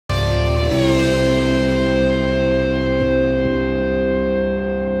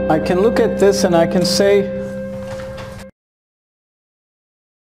I can look at this and I can say,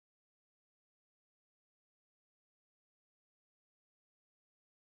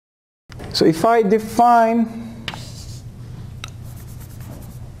 so if I define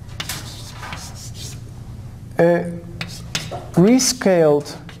a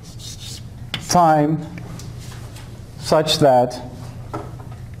rescaled time such that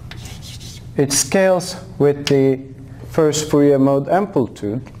it scales with the first Fourier mode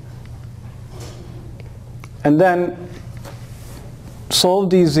amplitude, and then solve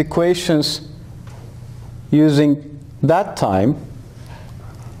these equations using that time,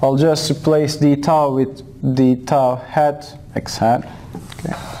 I'll just replace d tau with d tau hat x hat.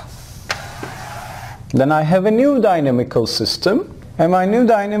 Okay. Then I have a new dynamical system, and my new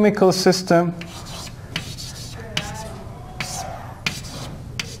dynamical system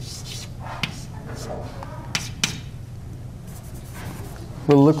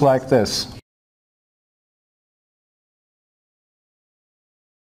will look like this.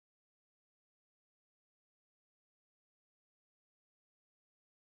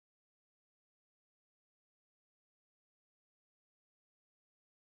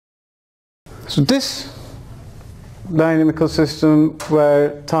 So this dynamical system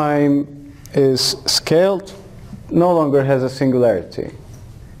where time is scaled no longer has a singularity.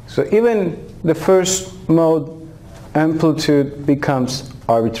 So even the first mode amplitude becomes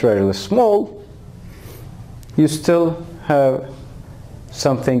arbitrarily small, you still have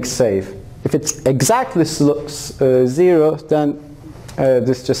something safe. If it's exactly zero, then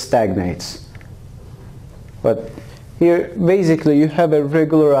this just stagnates. But here, basically, you have a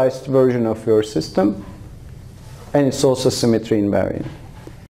regularized version of your system, and it's also symmetry invariant.